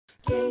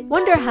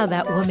Wonder how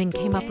that woman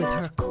came up with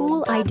her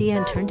cool idea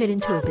and turned it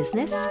into a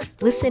business?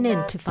 Listen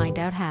in to find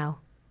out how.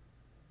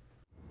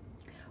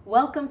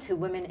 Welcome to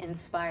Women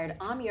Inspired.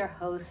 I'm your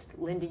host,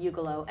 Linda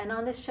Ugolo, and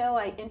on this show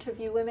I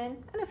interview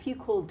women and a few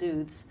cool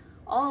dudes,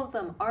 all of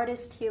them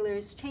artists,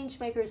 healers, change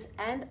makers,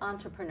 and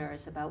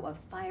entrepreneurs, about what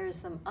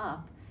fires them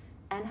up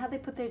and how they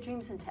put their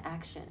dreams into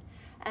action.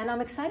 And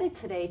I'm excited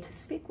today to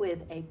speak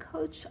with a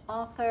coach,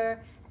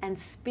 author, and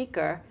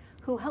speaker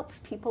who helps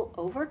people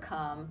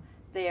overcome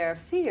their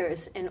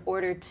fears in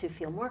order to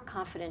feel more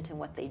confident in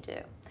what they do.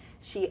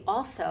 She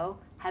also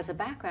has a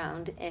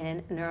background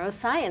in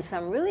neuroscience.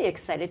 I'm really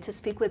excited to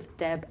speak with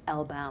Deb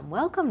Elbaum.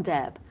 Welcome,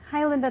 Deb.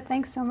 Hi, Linda.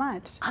 Thanks so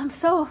much. I'm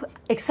so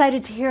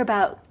excited to hear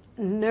about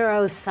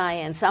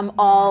neuroscience. I'm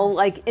all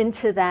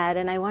into that,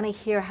 and I want to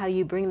hear how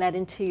you bring that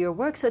into your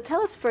work. So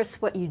tell us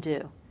first what you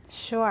do.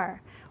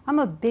 Sure. I'm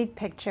a big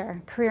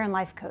picture career and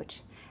life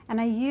coach, and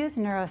I use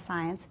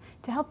neuroscience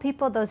to help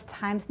people those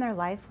times in their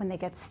life when they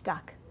get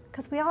stuck.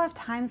 Because we all have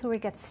times where we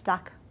get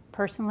stuck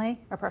personally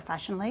or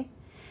professionally.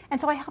 And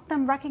so I help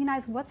them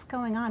recognize what's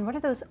going on, what are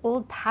those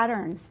old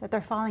patterns that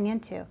they're falling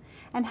into,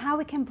 and how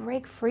we can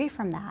break free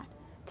from that,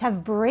 to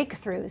have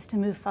breakthroughs to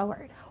move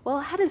forward.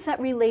 Well, how does that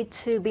relate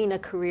to being a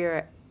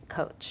career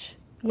coach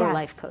or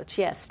life coach?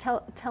 Yes,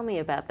 tell me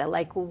about that.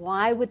 Like,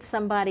 why would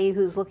somebody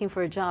who's looking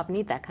for a job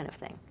need that kind of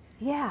thing?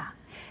 Yeah.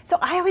 So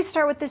I always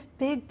start with this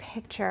big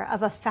picture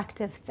of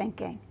effective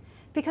thinking.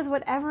 Because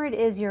whatever it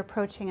is you're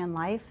approaching in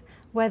life,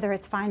 whether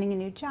it's finding a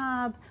new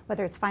job,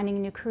 whether it's finding a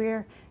new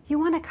career, you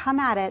want to come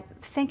at it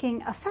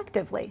thinking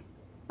effectively,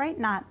 right?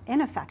 Not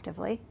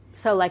ineffectively.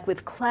 So like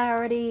with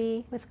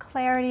clarity? With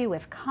clarity,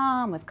 with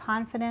calm, with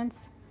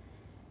confidence.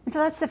 And so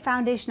that's the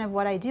foundation of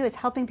what I do, is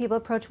helping people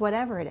approach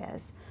whatever it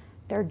is,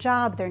 their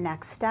job, their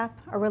next step,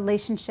 a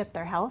relationship,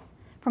 their health,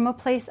 from a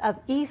place of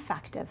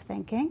effective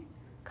thinking,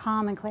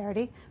 calm and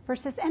clarity,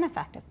 versus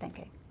ineffective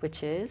thinking.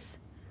 Which is,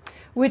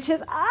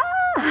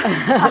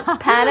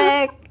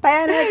 panic,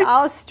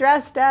 all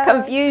stressed out,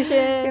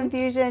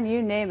 confusion,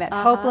 you name it,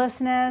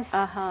 hopelessness,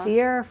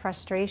 fear,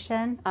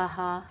 frustration.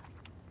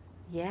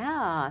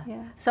 Yeah.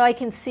 So I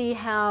can see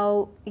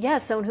how,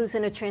 someone who's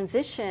in a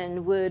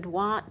transition would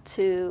want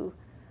to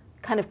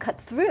kind of cut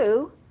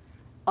through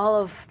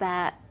all of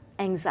that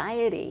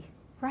anxiety,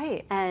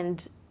 right,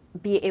 and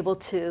be able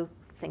to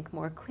think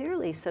more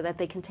clearly so that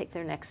they can take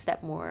their next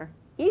step more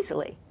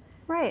easily.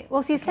 Right.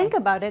 Well, if you think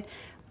about it,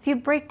 if you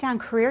break down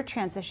career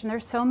transition,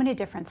 there's so many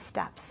different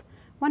steps.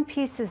 One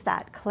piece is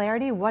that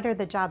clarity. What are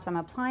the jobs I'm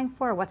applying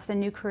for? What's the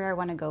new career I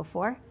want to go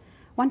for?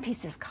 One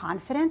piece is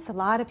confidence. A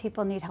lot of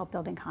people need help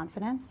building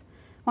confidence.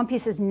 One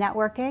piece is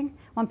networking.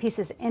 One piece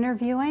is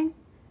interviewing.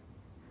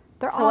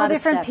 They're all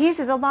different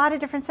pieces, a lot of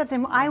different steps.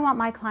 And I want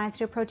my clients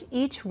to approach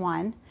each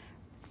one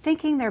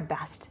thinking their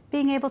best,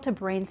 being able to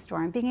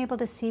brainstorm, being able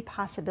to see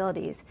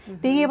possibilities,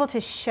 being able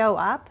to show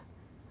up,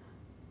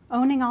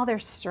 owning all their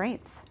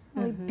strengths,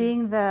 really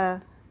being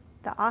the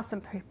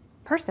awesome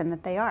person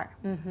that they are.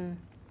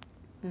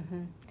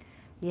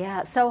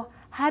 Yeah. So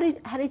how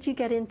did you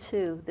get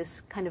into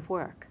this kind of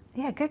work?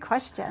 Yeah, good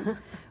question.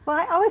 Well,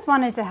 I always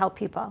wanted to help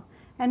people.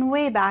 And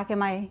way back in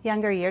my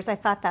younger years, I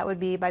thought that would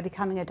be by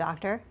becoming a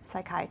doctor,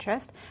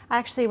 psychiatrist. I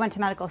actually went to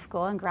medical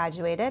school and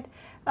graduated,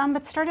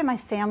 but started my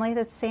family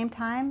at the same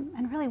time,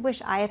 and really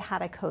wish I had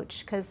had a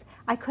coach, because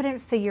I couldn't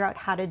figure out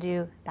how to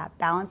do that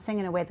balancing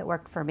in a way that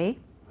worked for me.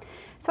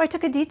 So I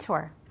took a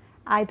detour.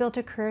 I built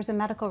a career as a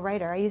medical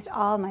writer. I used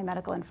all my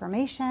medical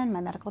information,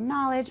 my medical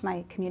knowledge,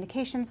 my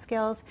communication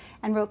skills,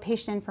 and wrote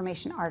patient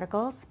information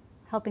articles,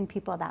 helping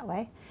people that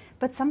way.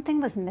 But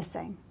something was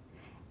missing.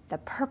 The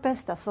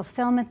purpose, the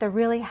fulfillment, the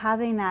really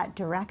having that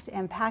direct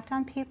impact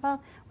on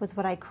people was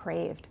what I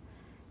craved.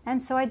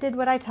 And so I did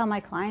what I tell my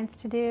clients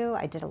to do.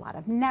 I did a lot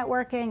of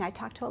networking. I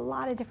talked to a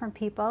lot of different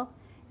people.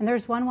 And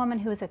there's one woman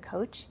who was a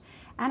coach.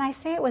 And I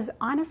say it was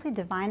honestly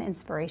divine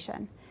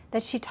inspiration,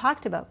 that she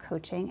talked about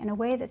coaching in a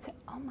way that said,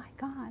 oh my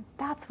God,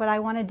 that's what I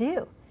want to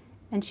do.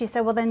 And she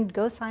said, well, then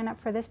go sign up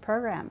for this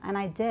program. And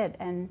I did.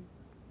 And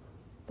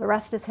the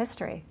rest is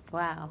history.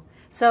 Wow.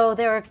 So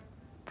there are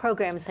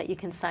programs that you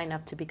can sign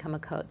up to become a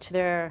coach.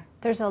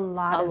 There's a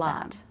lot of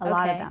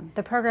them.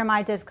 The program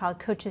I did is called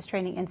Coaches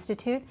Training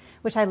Institute,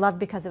 which I loved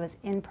because it was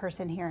in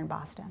person here in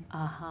Boston.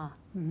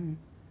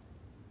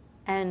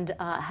 And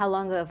how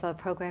long of a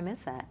program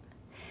is that?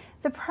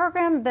 The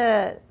program,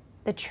 the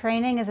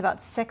training is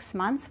about 6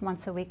 months,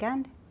 once a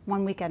weekend,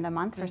 1 weekend a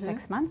month for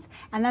 6 months.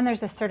 And then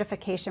there's a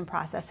certification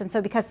process. And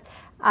so because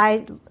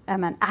I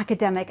am an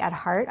academic at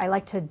heart, I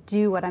like to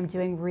do what I'm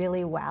doing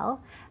really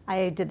well.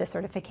 I did the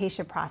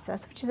certification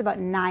process, which is about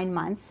 9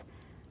 months,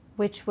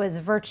 which was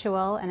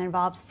virtual and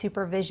involved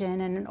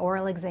supervision and an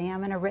oral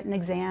exam and a written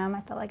exam.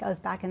 I felt like I was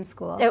back in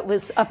school. It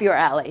was up your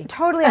alley.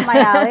 Totally up my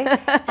alley.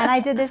 And I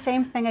did the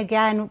same thing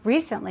again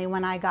recently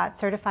when I got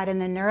certified in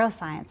the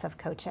neuroscience of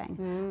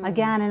coaching.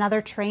 Again,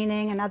 another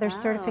training, another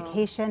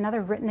certification, another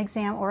written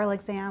exam, oral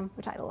exam,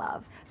 which I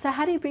love. So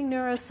how do you bring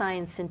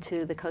neuroscience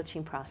into the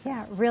coaching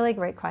process? Yeah, really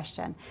great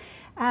question.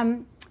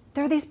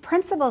 There are these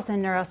principles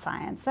in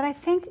neuroscience that I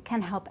think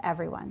can help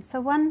everyone.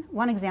 So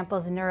one example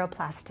is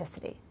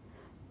neuroplasticity.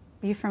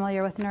 Are you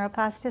familiar with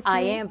neuroplasticity?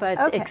 I am, but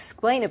okay.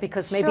 Explain it,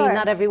 because maybe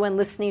not everyone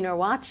listening or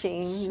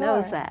watching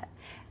knows that.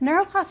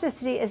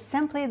 Neuroplasticity is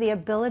simply the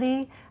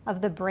ability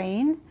of the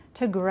brain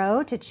to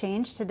grow, to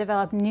change, to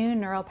develop new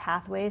neural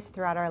pathways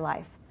throughout our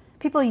life.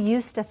 People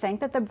used to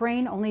think that the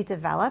brain only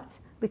developed,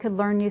 we could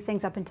learn new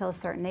things up until a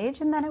certain age,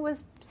 and then it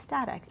was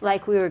static.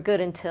 Like we were good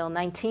until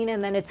 19,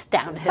 and then it's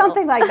downhill.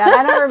 Something like that.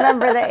 I don't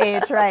remember the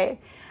age, right?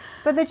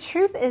 But the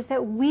truth is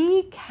that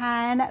we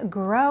can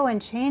grow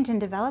and change and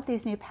develop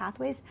these new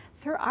pathways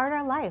throughout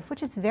our life,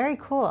 which is very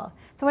cool.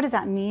 So what does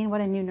that mean?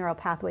 What do new neural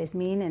pathways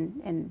mean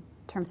in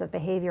terms of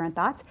behavior and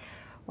thoughts?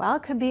 Well,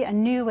 it could be a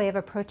new way of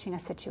approaching a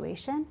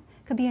situation.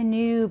 It could be a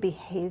new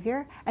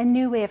behavior, a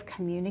new way of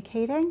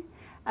communicating,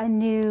 a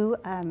new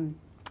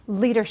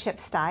leadership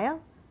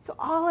style. So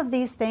all of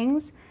these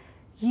things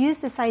use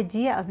this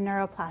idea of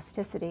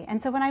neuroplasticity. And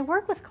so when I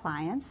work with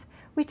clients,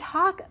 we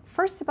talk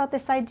first about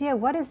this idea: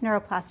 what is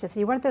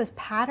neuroplasticity? What are those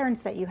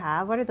patterns that you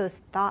have? What are those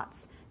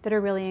thoughts that are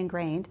really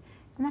ingrained?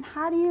 And then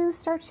how do you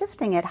start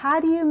shifting it? How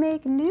do you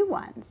make new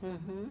ones?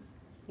 Mm-hmm.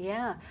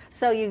 Yeah.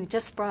 So you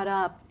just brought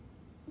up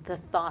the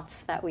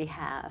thoughts that we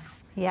have.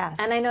 Yes.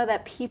 And I know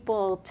that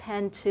people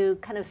tend to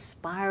kind of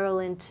spiral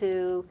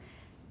into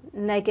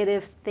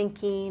negative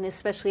thinking,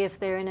 especially if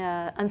they're in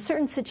an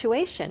uncertain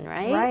situation,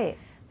 right? Right.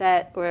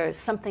 Or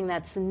something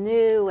that's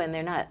new, and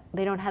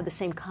they don't have the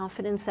same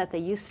confidence that they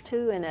used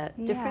to in a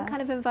different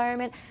kind of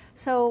environment.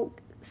 So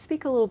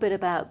speak a little bit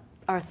about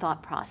our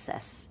thought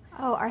process.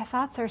 Oh, our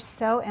thoughts are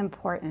so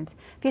important.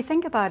 If you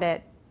think about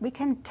it, we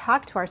can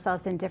talk to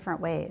ourselves in different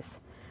ways.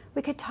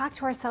 We could talk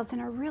to ourselves in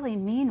a really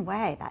mean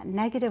way, that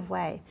negative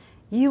way.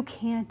 You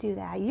can't do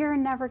that. You're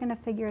never going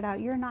to figure it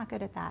out. You're not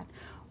good at that.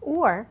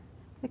 Or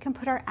we can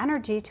put our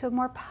energy to a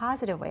more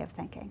positive way of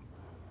thinking.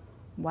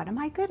 What am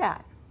I good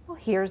at? Well,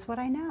 here's what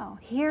I know.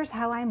 Here's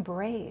how I'm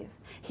brave.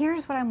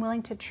 Here's what I'm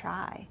willing to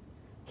try.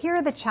 Here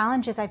are the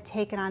challenges I've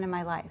taken on in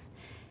my life.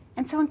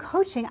 And so in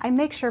coaching, I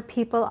make sure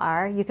people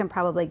are, you can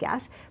probably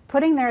guess,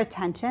 putting their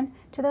attention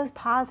to those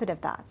positive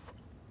thoughts.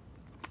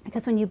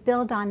 Because when you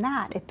build on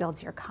that, it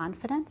builds your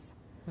confidence,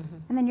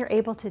 and then you're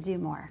able to do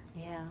more.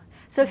 Yeah.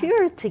 So if you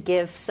were to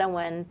give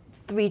someone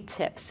 3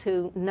 tips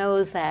who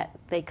knows that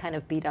they kind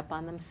of beat up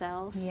on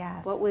themselves,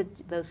 what would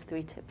those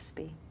 3 tips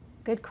be?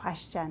 Good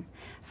question.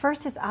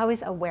 First is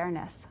always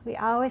awareness. We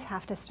always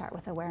have to start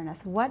with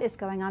awareness. What is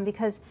going on?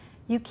 Because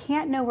you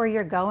can't know where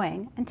you're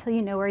going until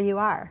you know where you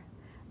are.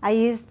 I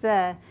use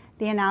the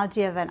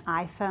analogy of an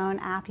iPhone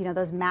app, you know,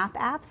 those map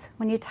apps.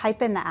 When you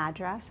type in the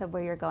address of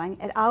where you're going,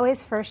 it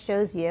always first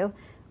shows you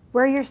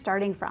where you're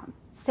starting from.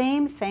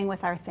 Same thing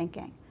with our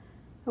thinking.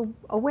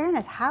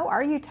 Awareness, how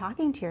are you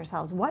talking to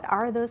yourselves? What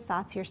are those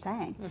thoughts you're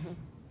saying?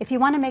 If you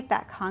want to make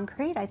that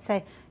concrete, I'd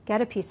say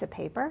get a piece of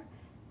paper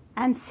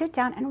and sit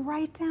down and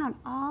write down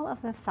all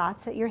of the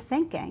thoughts that you're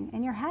thinking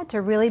in your head to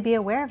really be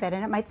aware of it,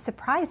 and it might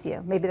surprise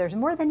you. Maybe there's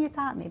more than you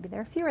thought, maybe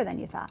there are fewer than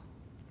you thought.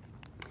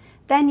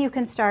 Then you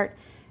can start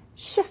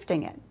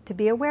shifting it, to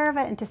be aware of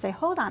it and to say,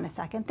 hold on a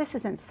second, this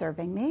isn't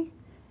serving me,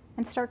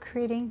 and start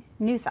creating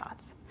new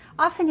thoughts.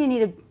 Often you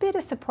need a bit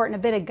of support and a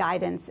bit of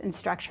guidance in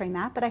structuring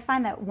that, but I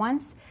find that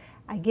once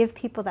I give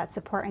people that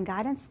support and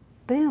guidance,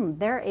 boom,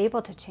 they're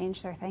able to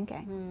change their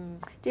thinking.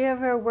 Do you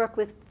ever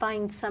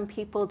find some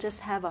people just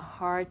have a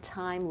hard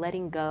time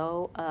letting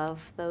go of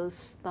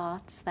those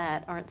thoughts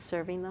that aren't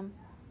serving them?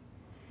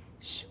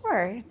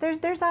 Sure.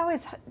 There's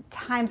always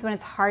times when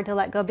it's hard to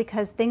let go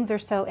because things are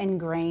so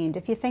ingrained.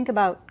 If you think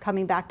about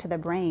coming back to the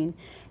brain,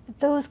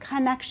 those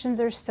connections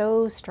are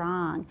so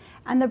strong.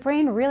 And the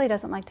brain really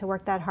doesn't like to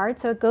work that hard,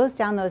 so it goes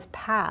down those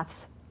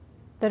paths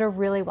that are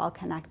really well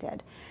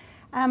connected.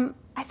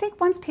 I think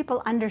once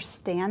people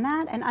understand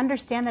that and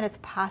understand that it's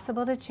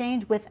possible to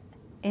change with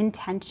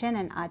intention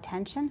and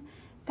attention,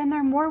 then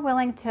they're more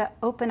willing to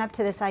open up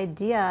to this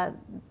idea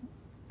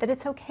that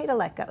it's okay to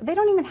let go. They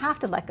don't even have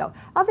to let go.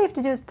 All they have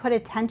to do is put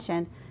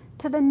attention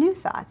to the new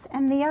thoughts,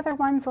 and the other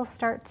ones will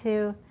start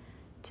to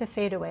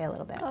fade away a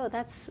little bit. Oh,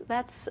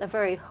 that's a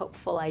very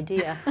hopeful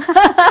idea. Well,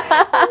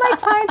 my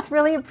clients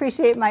really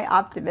appreciate my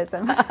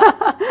optimism.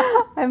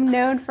 I'm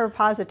known for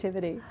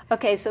positivity.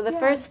 Okay, so the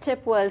first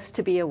tip was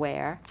to be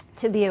aware.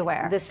 To be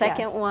aware. The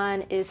second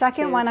one is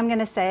Second one I'm going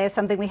to say is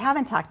something we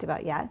haven't talked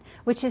about yet,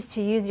 which is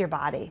to use your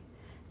body.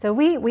 So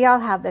we all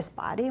have this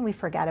body and we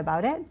forget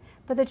about it,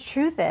 but the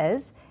truth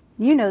is,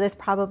 you know this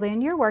probably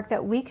in your work,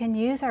 that we can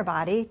use our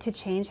body to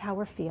change how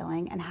we're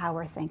feeling and how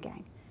we're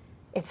thinking.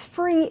 It's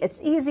free, it's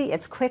easy,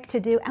 it's quick to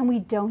do, and we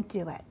don't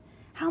do it.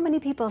 How many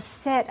people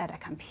sit at a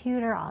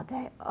computer all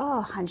day,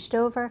 hunched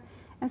over,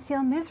 and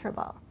feel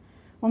miserable?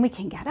 When we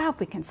can get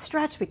up, we can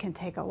stretch, we can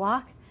take a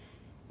walk.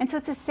 And so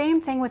it's the same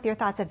thing with your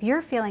thoughts. If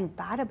you're feeling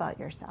bad about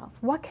yourself,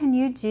 what can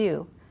you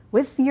do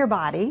with your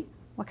body?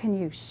 What can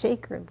you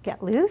shake or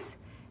get loose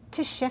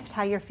to shift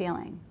how you're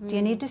feeling? Do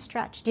you need to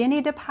stretch? Do you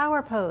need to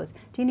power pose?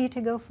 Do you need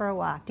to go for a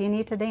walk? Do you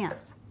need to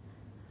dance?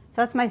 So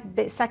that's my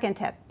second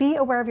tip. Be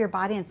aware of your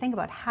body and think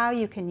about how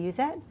you can use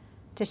it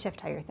to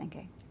shift how you're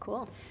thinking.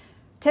 Cool.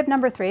 Tip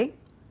number 3,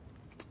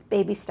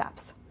 baby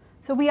steps.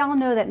 So we all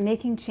know that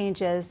making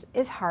changes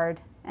is hard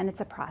and it's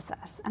a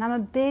process. And I'm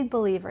a big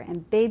believer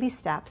in baby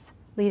steps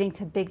leading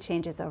to big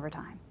changes over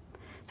time.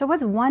 So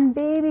what's one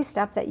baby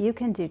step that you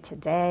can do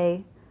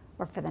today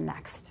or for the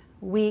next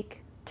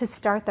week to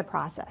start the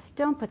process?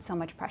 Don't put so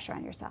much pressure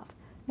on yourself.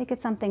 Make it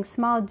something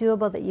small,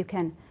 doable that you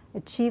can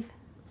achieve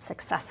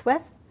success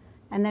with,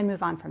 and then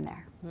move on from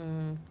there.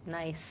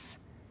 Nice.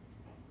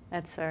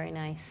 That's very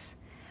nice.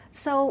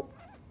 So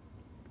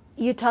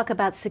you talk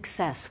about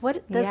success.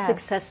 What does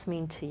success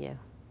mean to you?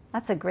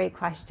 That's a great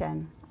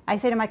question. I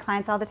say to my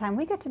clients all the time,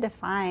 we get to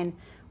define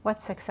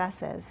what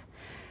success is.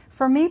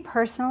 For me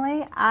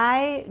personally,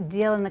 I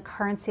deal in the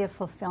currency of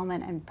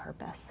fulfillment and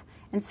purpose.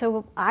 And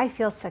so I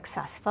feel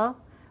successful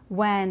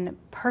when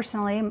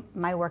personally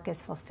my work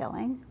is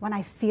fulfilling, when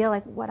I feel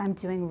like what I'm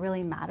doing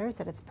really matters,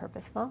 that it's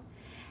purposeful.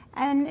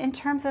 And in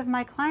terms of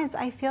my clients,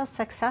 I feel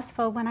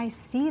successful when I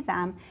see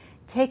them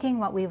taking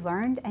what we've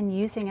learned and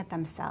using it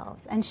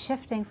themselves and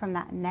shifting from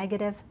that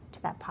negative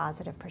to that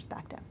positive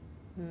perspective.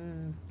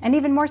 And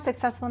even more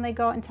successful when they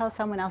go out and tell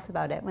someone else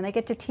about it, when they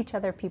get to teach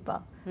other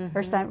people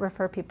or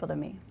refer people to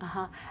me.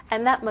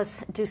 And that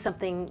must do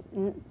something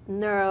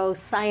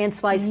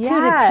neuroscience-wise too,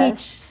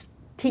 to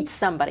teach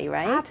somebody,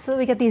 right?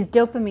 Absolutely. We get these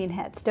dopamine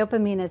hits.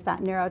 Dopamine is that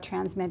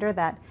neurotransmitter,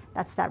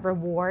 that's that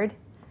reward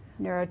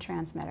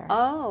neurotransmitter.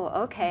 Oh,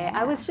 okay.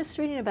 I was just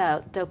reading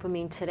about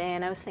dopamine today,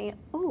 and I was thinking,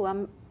 oh,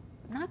 I'm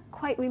not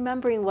quite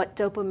remembering what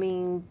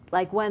dopamine,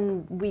 like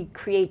when we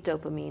create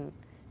dopamine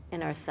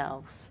in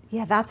ourselves.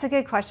 Yeah, that's a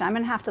good question. I'm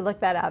going to have to look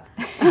that up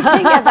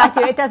and get back to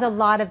you. It does a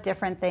lot of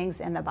different things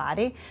in the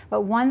body,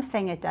 but one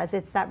thing it does,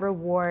 it's that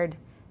reward,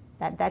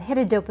 that hit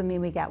of dopamine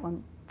we get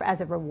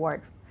as a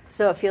reward.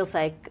 So it feels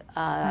like...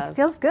 it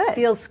feels good.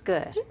 Feels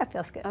good. Yeah, it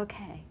feels good.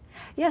 Okay.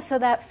 Yeah, so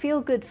that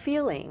feel-good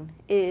feeling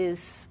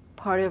is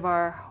part of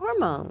our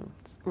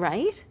hormones,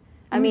 right?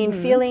 I mean,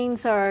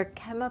 feelings are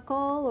chemical,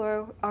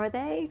 or are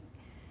they?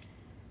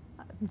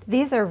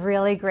 These are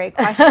really great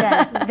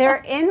questions.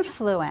 They're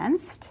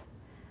influenced.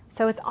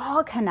 So it's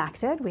all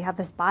connected. We have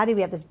this body,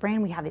 we have this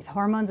brain, we have these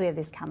hormones, we have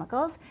these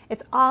chemicals.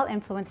 It's all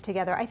influenced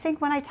together. I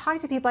think when I talk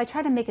to people, I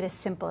try to make it as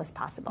simple as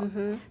possible.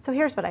 So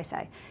here's what I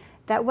say.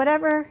 That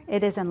whatever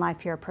it is in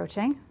life you're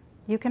approaching,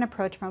 you can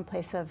approach from a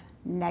place of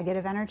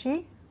negative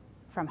energy,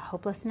 from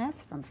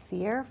hopelessness, from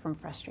fear, from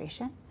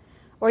frustration.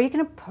 Or you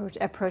can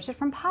approach it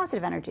from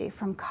positive energy,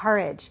 from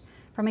courage,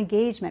 from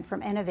engagement,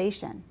 from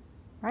innovation.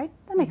 Right?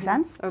 That makes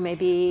sense. Or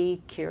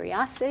maybe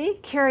curiosity.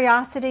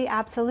 Curiosity,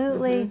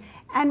 absolutely.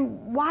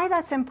 And why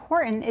that's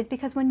important is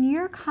because when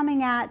you're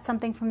coming at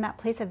something from that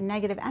place of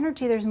negative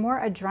energy, there's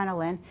more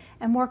adrenaline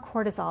and more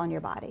cortisol in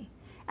your body.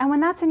 And when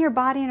that's in your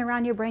body and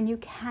around your brain, you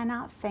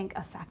cannot think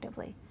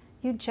effectively.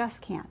 You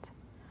just can't.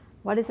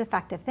 What does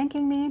effective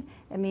thinking mean?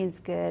 It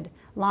means good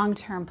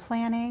long-term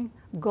planning,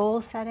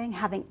 goal setting,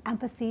 having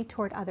empathy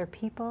toward other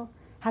people,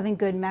 having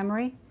good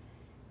memory.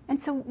 And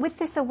so with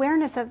this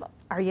awareness of,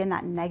 are you in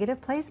that negative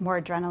place,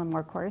 more adrenaline,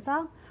 more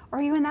cortisol? Or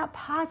are you in that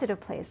positive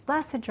place,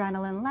 less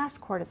adrenaline, less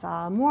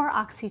cortisol, more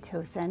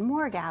oxytocin,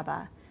 more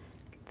GABA,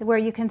 where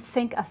you can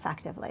think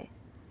effectively?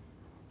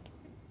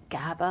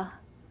 GABA?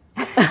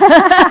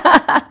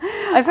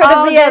 I've heard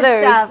of the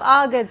others. Stuff,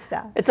 all good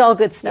stuff. It's all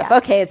good stuff. Yeah.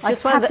 Okay, it's like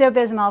just one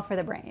Pepto-Bismol for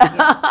the brain.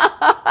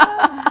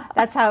 Yeah.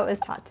 That's how it was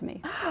taught to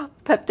me.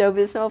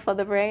 Pepto-Bismol for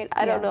the brain?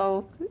 I don't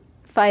know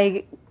if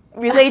I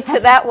relate to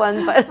that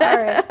one, but all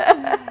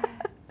right.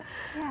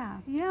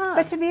 Yeah.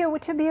 But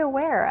to be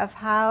aware of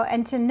how,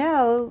 and to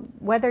know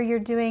whether you're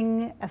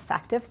doing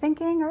effective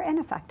thinking or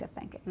ineffective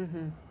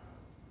thinking.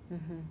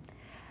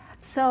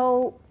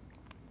 So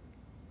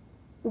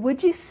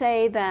would you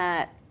say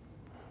that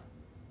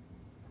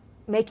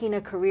making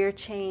a career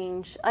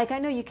change, like I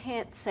know you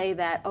can't say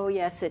that, oh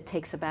yes, it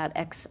takes about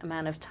X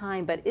amount of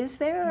time, but is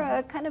there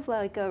a kind of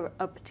like a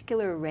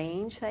particular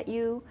range that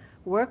you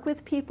work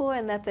with people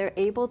and that they're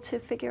able to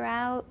figure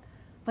out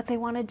what they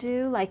want to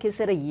do? Like, is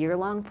it a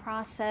year-long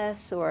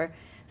process, or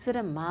is it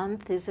a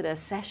month? Is it a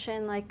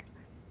session? Like,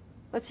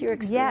 what's your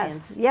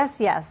experience? Yes.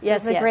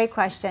 It's a great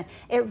question.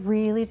 It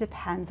really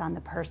depends on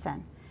the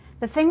person.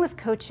 The thing with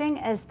coaching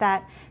is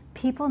that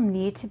people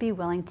need to be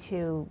willing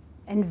to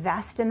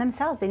invest in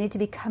themselves. They need to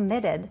be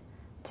committed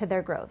to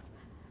their growth.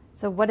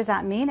 So what does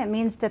that mean? It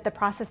means that the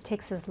process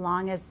takes as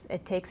long as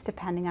it takes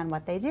depending on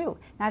what they do.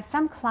 Now, I have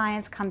some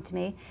clients come to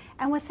me,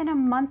 and within a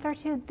month or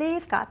two,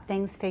 they've got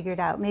things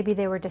figured out. Maybe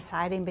they were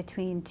deciding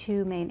between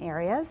two main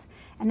areas,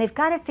 and they've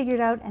got it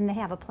figured out, and they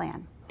have a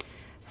plan.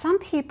 Some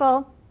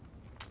people,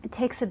 it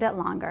takes a bit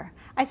longer.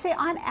 I'd say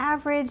on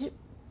average,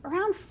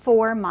 around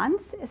 4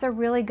 months is a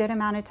really good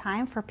amount of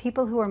time for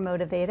people who are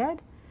motivated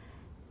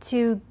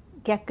to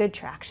get good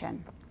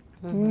traction.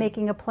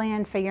 Making a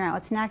plan, figuring out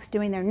what's next,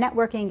 doing their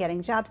networking,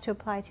 getting jobs to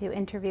apply to,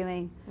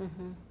 interviewing.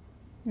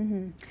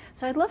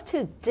 So I'd love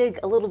to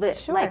dig a little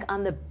bit like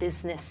on the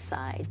business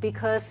side,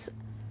 because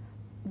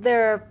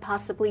there are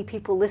possibly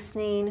people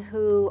listening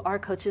who are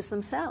coaches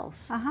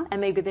themselves,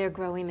 and maybe they're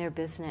growing their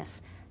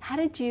business. How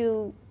did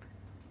you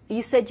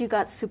said you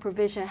got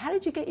supervision. How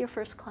did you get your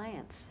first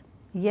clients?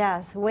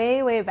 Yes,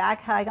 way, way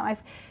back, how I got my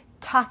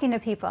talking to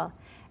people.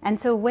 And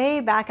so way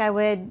back, I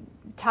would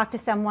talk to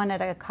someone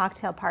at a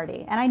cocktail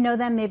party, and I know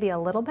them maybe a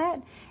little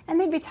bit, and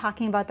they'd be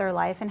talking about their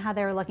life and how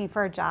they were looking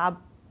for a job.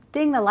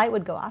 Ding, the light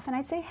would go off, and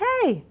I'd say,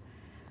 hey,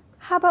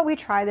 how about we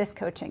try this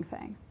coaching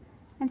thing?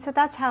 And so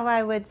that's how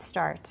I would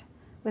start,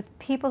 with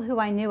people who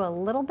I knew a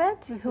little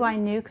bit, who I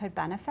knew could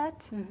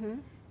benefit.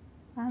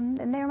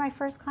 And they were my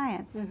first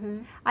clients.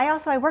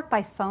 I work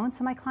by phone,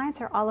 so my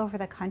clients are all over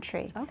the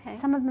country. Okay.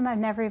 Some of them I've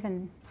never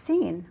even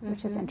seen,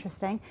 which is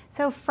interesting.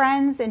 So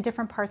friends in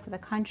different parts of the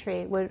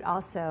country would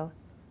also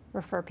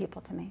refer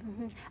people to me.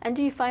 And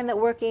do you find that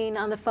working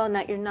on the phone,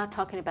 that you're not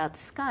talking about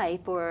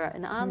Skype or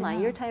an online,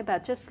 No. you're talking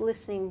about just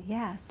listening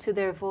Yes. to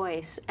their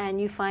voice,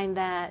 and you find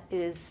that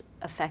is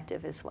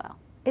effective as well?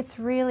 It's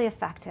really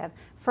effective.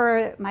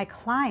 For my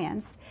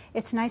clients,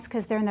 it's nice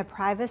because they're in the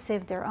privacy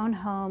of their own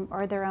home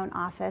or their own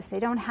office. They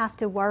don't have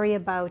to worry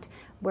about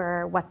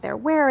what they're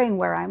wearing,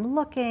 where I'm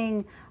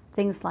looking,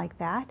 things like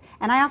that.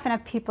 And I often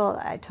have people,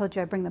 I told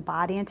you I bring the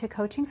body into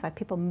coaching, so I have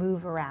people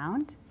move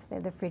around, so they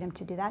have the freedom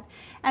to do that.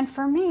 And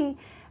for me,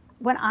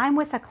 when I'm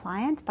with a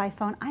client by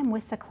phone, I'm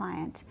with the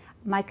client.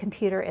 My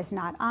computer is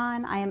not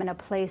on. I am in a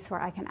place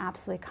where I can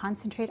absolutely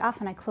concentrate.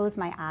 Often I close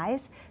my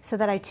eyes so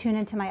that I tune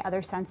into my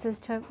other senses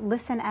to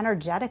listen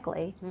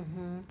energetically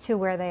to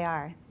where they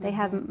are. They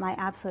have my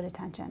absolute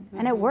attention.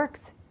 And it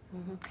works.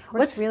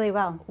 Works really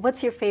well.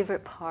 What's your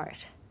favorite part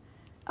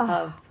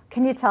of?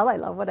 Can you tell I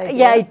love what I do?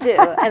 Yeah, I do,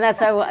 and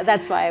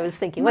that's why I was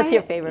thinking. What's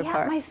your favorite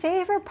part? My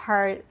favorite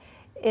part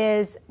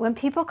is when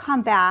people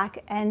come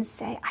back and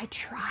say, I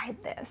tried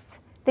this.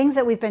 Things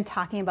that we've been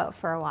talking about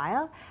for a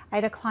while. I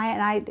had a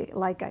client, and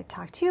I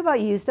talked to you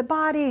about, use the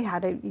body, how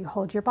do you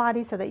hold your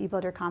body so that you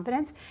build your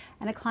confidence.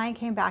 And a client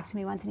came back to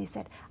me once and he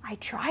said, I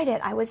tried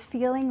it. I was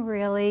feeling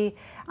really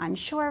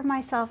unsure of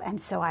myself, and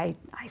so I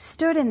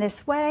stood in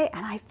this way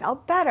and I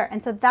felt better.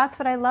 And so that's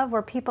what I love,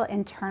 where people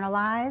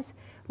internalize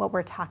what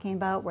we're talking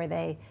about, where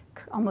they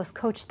almost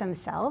coach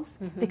themselves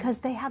because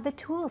they have the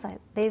tools.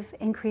 They've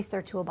increased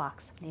their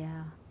toolbox.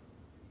 Yeah.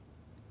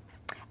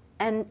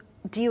 And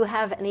do you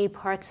have any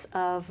parts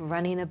of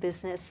running a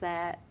business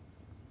that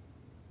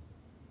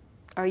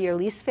are your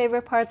least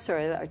favorite parts, or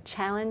are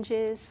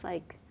challenges?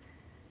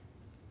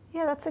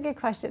 Yeah, that's a good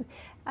question.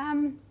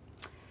 I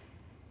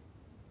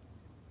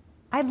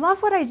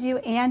love what I do,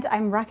 and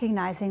I'm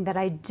recognizing that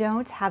I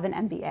don't have an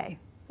MBA.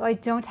 So I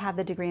don't have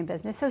the degree in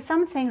business. So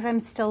some things I'm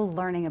still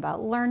learning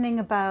about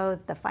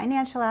the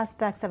financial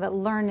aspects of it,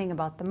 learning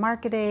about the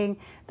marketing.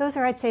 Those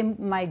are, I'd say,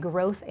 my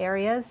growth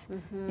areas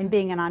in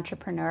being an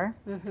entrepreneur,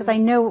 because I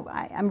know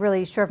I'm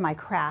really sure of my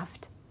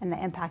craft and the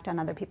impact on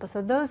other people.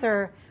 So those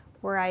are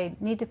where I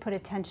need to put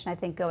attention, I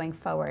think, going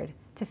forward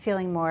to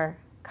feeling more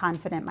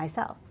confident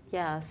myself.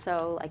 Yeah,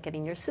 so like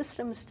getting your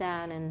systems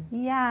down and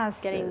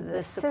yes, getting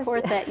the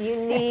support that you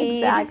need.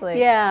 Exactly.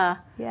 Yeah.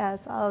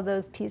 Yes, all of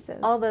those pieces.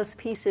 All those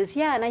pieces,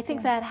 yeah. And I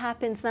think that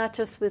happens not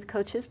just with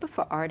coaches, but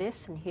for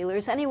artists and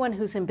healers, anyone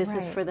who's in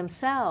business for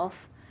themselves.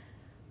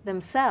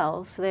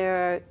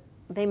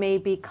 They may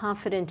be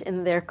confident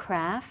in their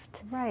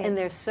craft, in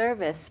their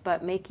service,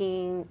 but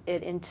making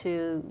it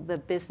into the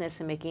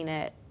business and making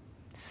it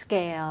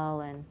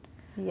scale and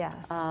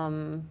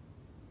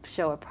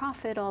show a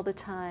profit all the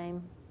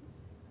time.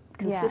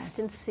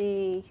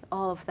 Consistency,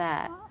 all of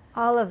that.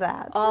 All of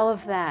that. All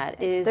of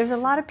that is. There's a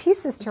lot of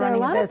pieces to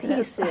running a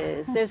business. There are a lot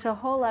of pieces. There's a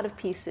whole lot of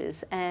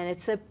pieces, and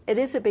it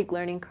is a big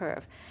learning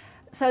curve.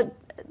 So,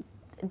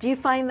 do you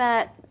find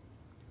that,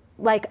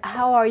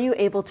 how are you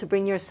able to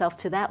bring yourself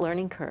to that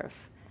learning curve?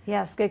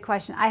 Yes, good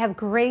question. I have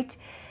great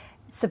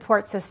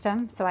support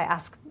system, so I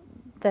ask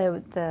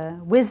the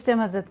wisdom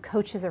of the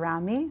coaches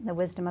around me, the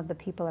wisdom of the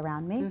people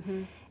around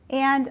me.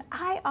 And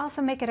I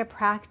also make it a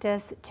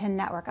practice to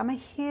network. I'm a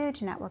huge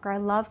networker. I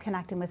love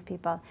connecting with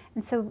people.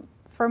 And so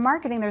for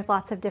marketing, there's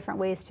lots of different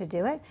ways to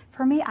do it.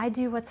 For me, I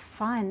do what's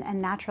fun and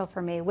natural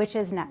for me, which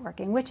is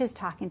networking, which is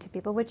talking to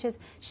people, which is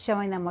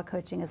showing them what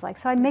coaching is like.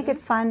 So I make it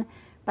fun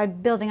by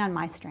building on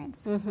my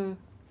strengths.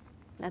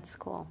 That's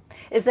cool.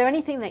 Is there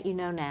anything that you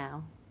know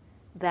now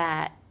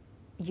that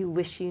you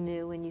wish you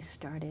knew when you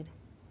started?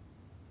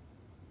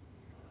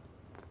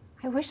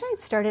 I wish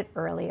I'd started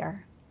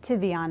earlier, to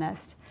be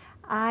honest.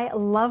 I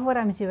love what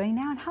I'm doing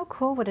now, and how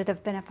cool would it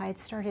have been if I had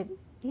started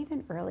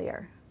even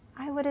earlier?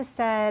 I would have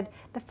said,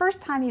 the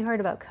first time you heard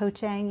about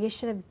coaching, you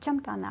should have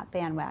jumped on that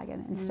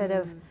bandwagon instead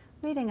of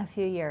waiting a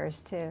few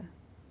years to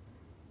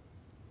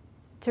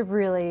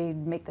really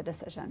make the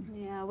decision.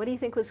 Yeah, what do you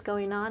think was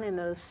going on in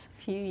those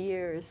few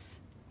years?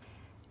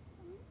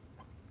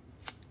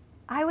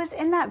 I was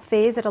in that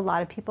phase that a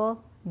lot of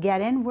people get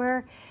in,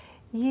 where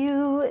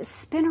you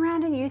spin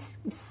around and you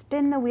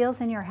spin the wheels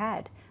in your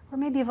head. Or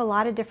maybe you have a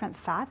lot of different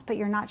thoughts, but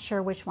you're not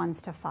sure which ones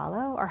to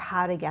follow or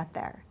how to get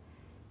there.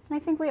 And I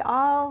think we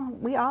all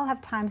have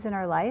times in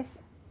our life,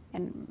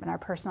 in our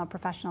personal,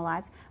 professional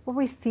lives, where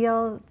we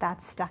feel that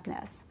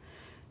stuckness.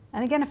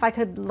 And again, if I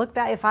could look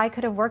back, if I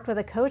could have worked with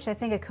a coach, I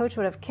think a coach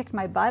would have kicked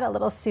my butt a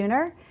little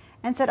sooner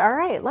and said, all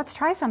right, let's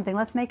try something.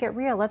 Let's make it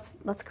real.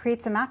 Let's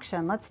create some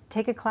action. Let's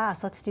take a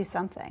class. Let's do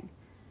something.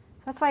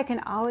 That's why I can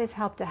always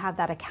help to have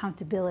that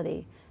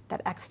accountability,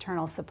 that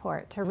external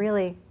support to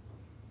really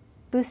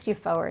boost you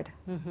forward.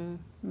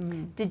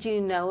 Did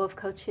you know of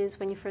coaches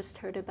when you first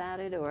heard about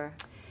it, or?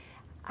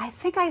 I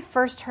think I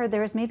first heard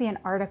there was maybe an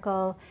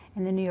article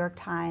in the New York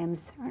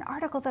Times, or an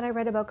article that I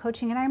read about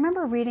coaching, and I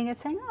remember reading it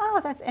saying,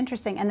 oh, that's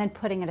interesting, and then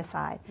putting it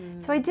aside.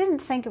 So I didn't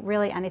think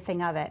really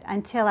anything of it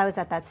until I was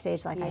at that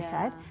stage, like I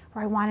said,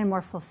 where I wanted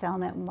more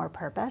fulfillment, more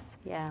purpose.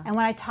 And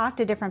when I talked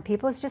to different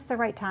people, it's just the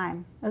right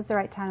time. It was the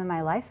right time in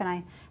my life, and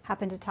I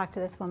happened to talk to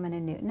this woman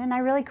in Newton, and I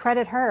really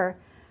credit her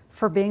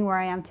for being where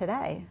I am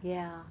today.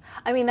 Yeah.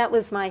 I mean, that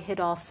was my hit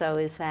also,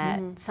 is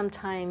that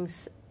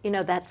sometimes, you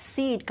know, that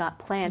seed got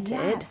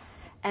planted.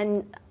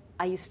 And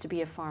I used to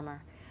be a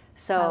farmer.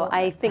 So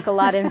I think a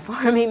lot in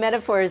farming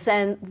metaphors,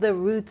 and the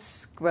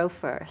roots grow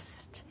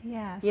first.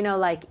 You know,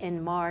 like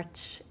in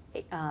March,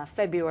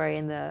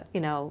 February,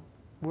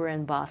 we're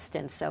in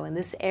Boston. So in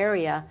this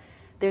area,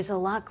 there's a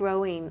lot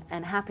growing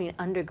and happening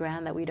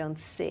underground that we don't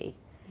see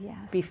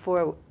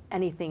before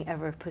anything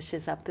ever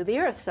pushes up to the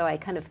earth. So I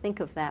kind of think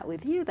of that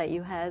with you, that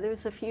you had, there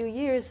was a few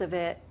years of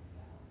it,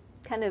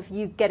 kind of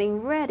you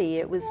getting ready.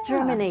 It was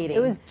germinating.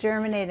 It was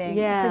germinating.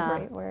 It's a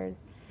great word.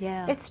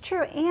 It's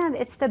true, and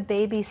it's the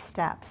baby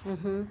steps.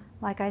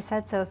 Like I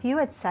said, so if you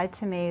had said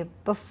to me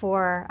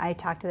before I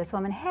talked to this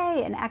woman,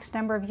 hey, in X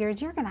number of years,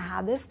 you're going to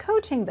have this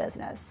coaching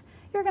business.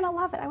 You're going to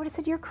love it. I would have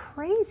said, you're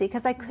crazy,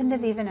 because I couldn't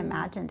have even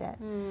imagined it.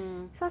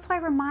 So that's why I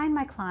remind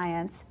my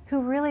clients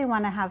who really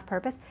want to have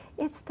purpose,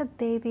 it's the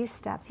baby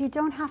steps. You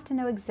don't have to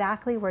know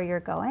exactly where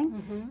you're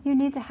going. You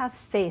need to have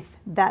faith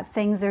that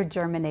things are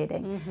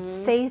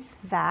germinating. Faith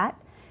that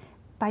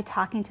by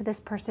talking to this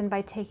person,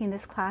 by taking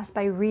this class,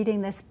 by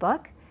reading this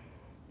book,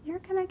 you're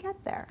going to get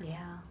there.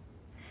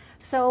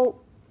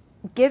 So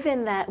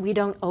given that we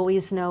don't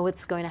always know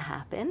what's going to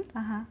happen,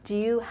 do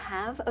you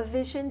have a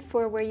vision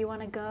for where you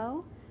want to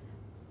go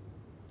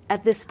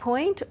at this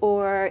point?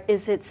 Or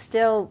is it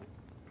still,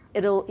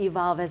 it'll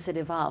evolve as it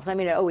evolves? I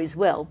mean, it always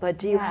will, but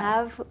do you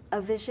have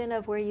a vision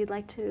of where you'd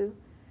like to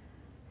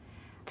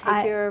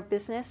take your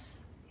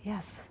business?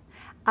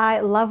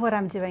 I love what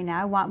I'm doing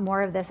now. I want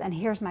more of this, and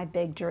here's my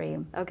big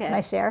dream. Can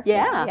I share?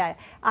 Yeah.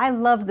 I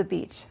love the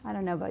beach. I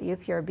don't know about you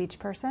if you're a beach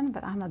person,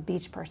 but I'm a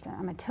beach person.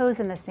 I'm a toes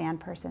in the sand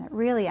person. It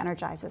really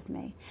energizes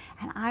me.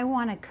 And I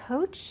want to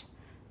coach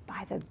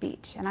by the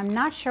beach. And I'm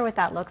not sure what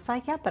that looks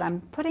like yet, but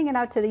I'm putting it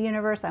out to the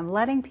universe. I'm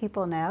letting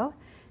people know.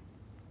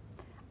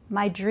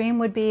 My dream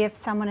would be if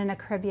someone in a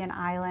Caribbean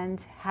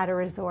island had a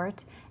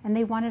resort and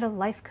they wanted a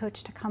life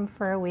coach to come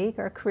for a week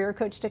or a career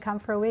coach to come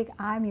for a week,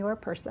 I'm your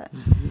person.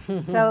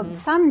 So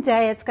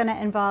someday it's going to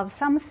involve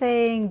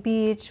something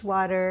beach,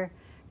 water,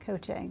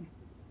 coaching.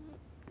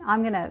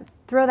 I'm going to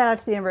throw that out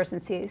to the universe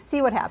and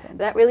see what happens.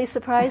 That really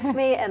surprised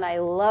me, and I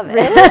love it.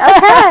 Really? Okay.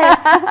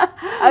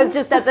 I was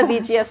just at the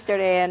beach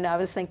yesterday, and I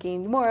was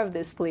thinking, more of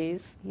this,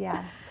 please.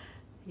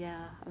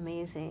 Yeah,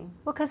 amazing.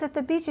 Well, because at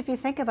the beach, if you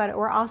think about it,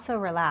 we're also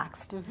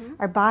relaxed.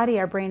 Our body,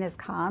 our brain is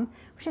calm,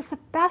 which is the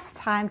best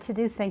time to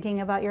do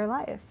thinking about your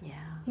life.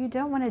 You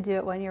don't want to do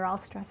it when you're all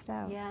stressed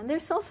out. And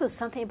there's also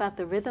something about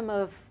the rhythm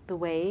of the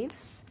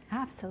waves.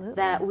 Absolutely.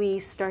 That we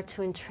start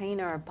to entrain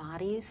our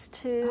bodies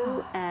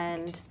to,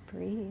 and just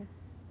breathe.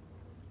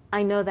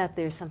 I know that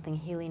there's something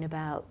healing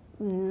about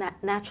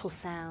natural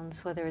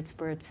sounds, whether it's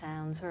bird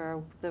sounds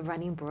or the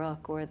running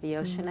brook or the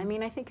ocean. I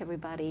mean, I think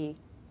everybody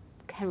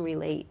can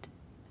relate.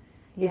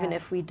 Even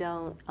if we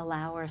don't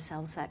allow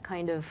ourselves that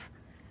kind of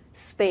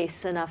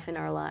space enough in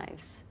our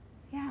lives.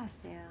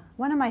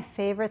 One of my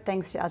favorite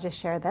things I'll just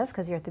share this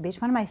because you're at the beach.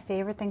 One of my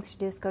favorite things to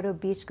do is go to a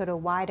beach, go to a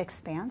wide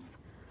expanse,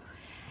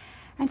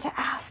 and to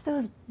ask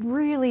those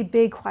really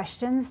big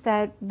questions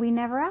that we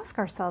never ask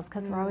ourselves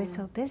because we're always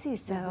so busy.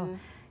 So,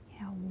 you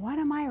know, what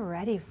am I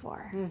ready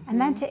for? And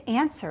then to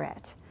answer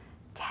it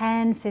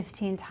 10,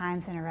 15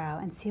 times in a row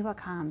and see what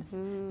comes.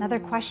 Another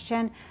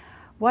question,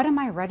 what am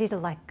I ready to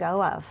let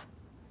go of?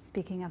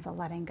 Speaking of the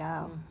letting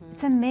go,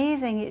 it's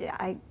amazing.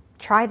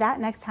 Try that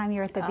next time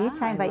you're at the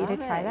beach. I invite you to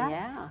try that.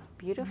 Yeah,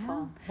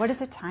 beautiful. What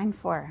is it time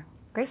for?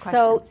 Great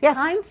question. So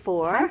time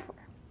for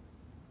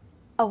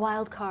a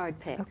wild card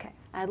pick.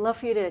 I'd love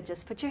for you to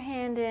just put your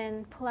hand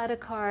in, pull out a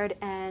card,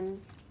 and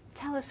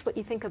tell us what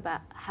you think about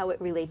how it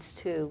relates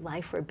to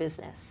life or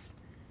business.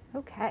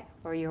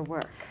 Or your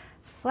work.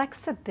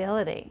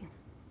 Flexibility.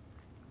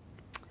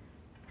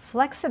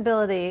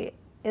 Flexibility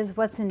is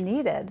what's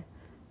needed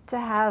to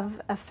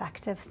have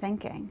effective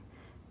thinking.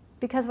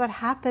 Because what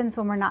happens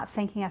when we're not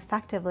thinking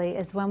effectively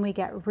is when we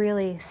get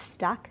really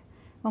stuck,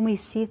 when we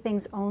see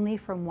things only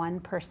from one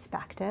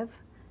perspective,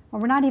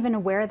 when we're not even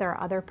aware there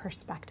are other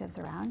perspectives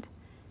around.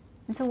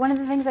 And so one of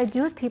the things I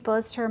do with people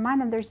is to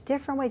remind them there's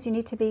different ways. You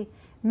need to be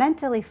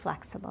mentally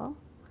flexible,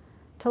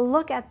 to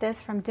look at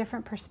this from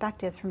different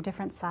perspectives, from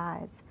different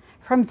sides,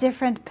 from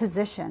different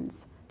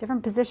positions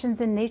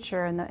in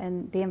nature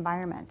and the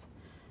environment.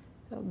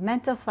 So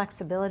mental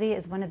flexibility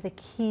is one of the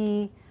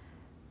key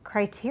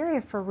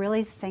criteria for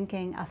really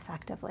thinking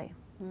effectively.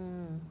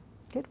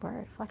 Good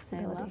word,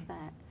 flexibility. I love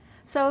that.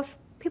 So if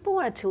people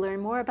wanted to learn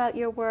more about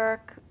your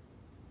work,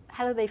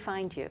 how do they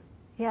find you?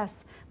 Yes.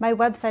 My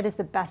website is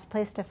the best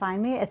place to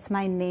find me. It's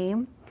my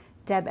name,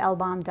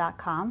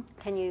 DebElbaum.com.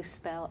 Can you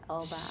spell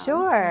Elbaum?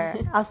 Sure.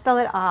 I'll spell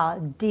it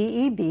all.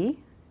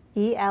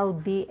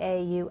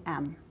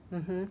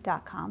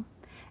 DebElbaum.com.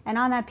 And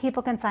on that,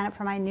 people can sign up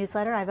for my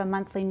newsletter. I have a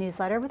monthly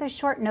newsletter with a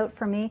short note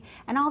for me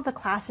and all of the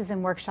classes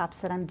and workshops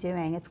that I'm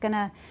doing.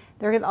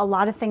 There are a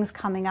lot of things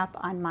coming up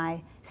on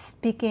my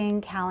speaking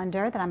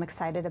calendar that I'm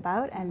excited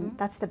about, and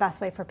that's the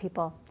best way for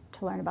people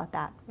to learn about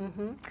that.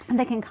 And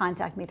they can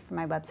contact me through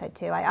my website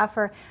too. I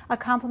offer a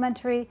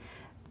complimentary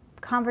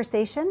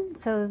conversation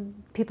so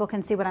people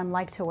can see what I'm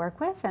like to work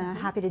with, and I'm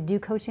happy to do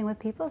coaching with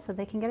people so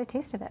they can get a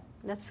taste of it.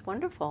 That's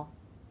wonderful.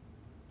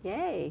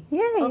 Yay.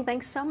 Yay. Well,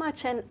 thanks so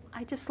much. And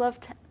I just love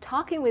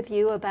talking with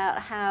you about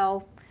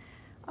how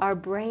our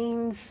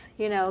brains,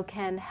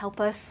 can help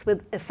us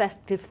with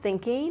effective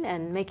thinking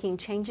and making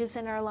changes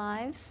in our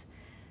lives.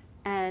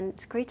 And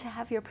it's great to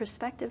have your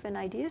perspective and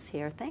ideas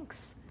here.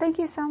 Thanks. Thank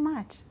you so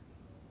much.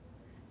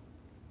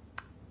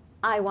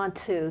 I want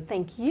to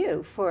thank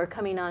you for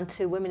coming on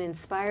to Women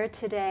Inspired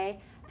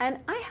today. And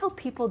I help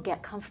people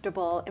get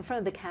comfortable in front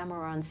of the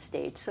camera or on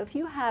stage. So if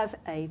you have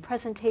a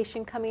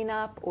presentation coming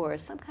up or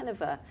some kind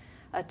of a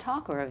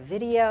talk or a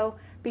video,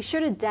 be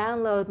sure to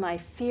download my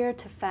Fear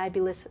to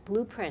Fabulous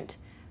blueprint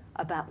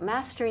about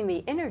mastering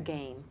the inner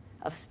game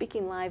of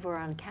speaking live or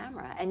on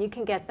camera. And you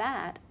can get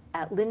that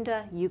at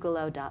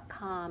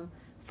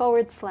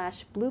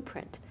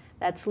lindaugelow.com/blueprint.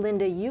 That's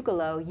Linda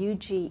Ugelow,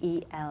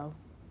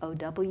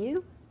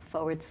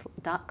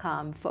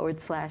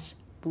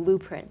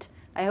 UGELOW.com/blueprint.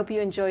 I hope you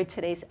enjoyed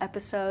today's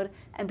episode,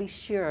 and be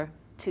sure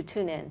to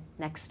tune in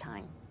next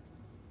time.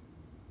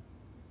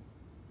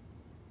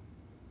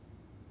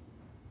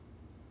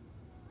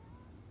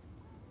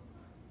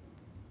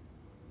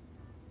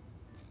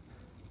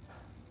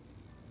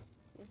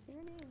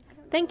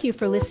 Thank you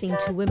for listening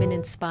to Women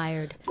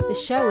Inspired. The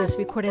show is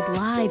recorded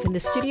live in the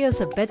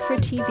studios of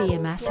Bedford TV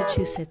in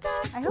Massachusetts.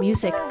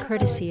 Music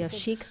courtesy of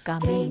Chic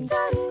Gamine.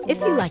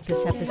 If you like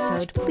this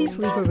episode, please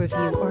leave a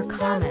review or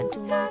comment.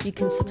 You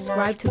can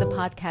subscribe to the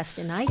podcast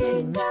in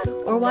iTunes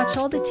or watch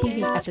all the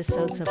TV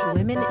episodes of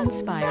Women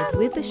Inspired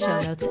with the show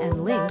notes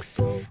and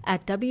links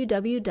at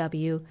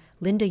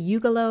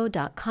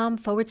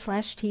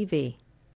www.lindaugelow.com/TV.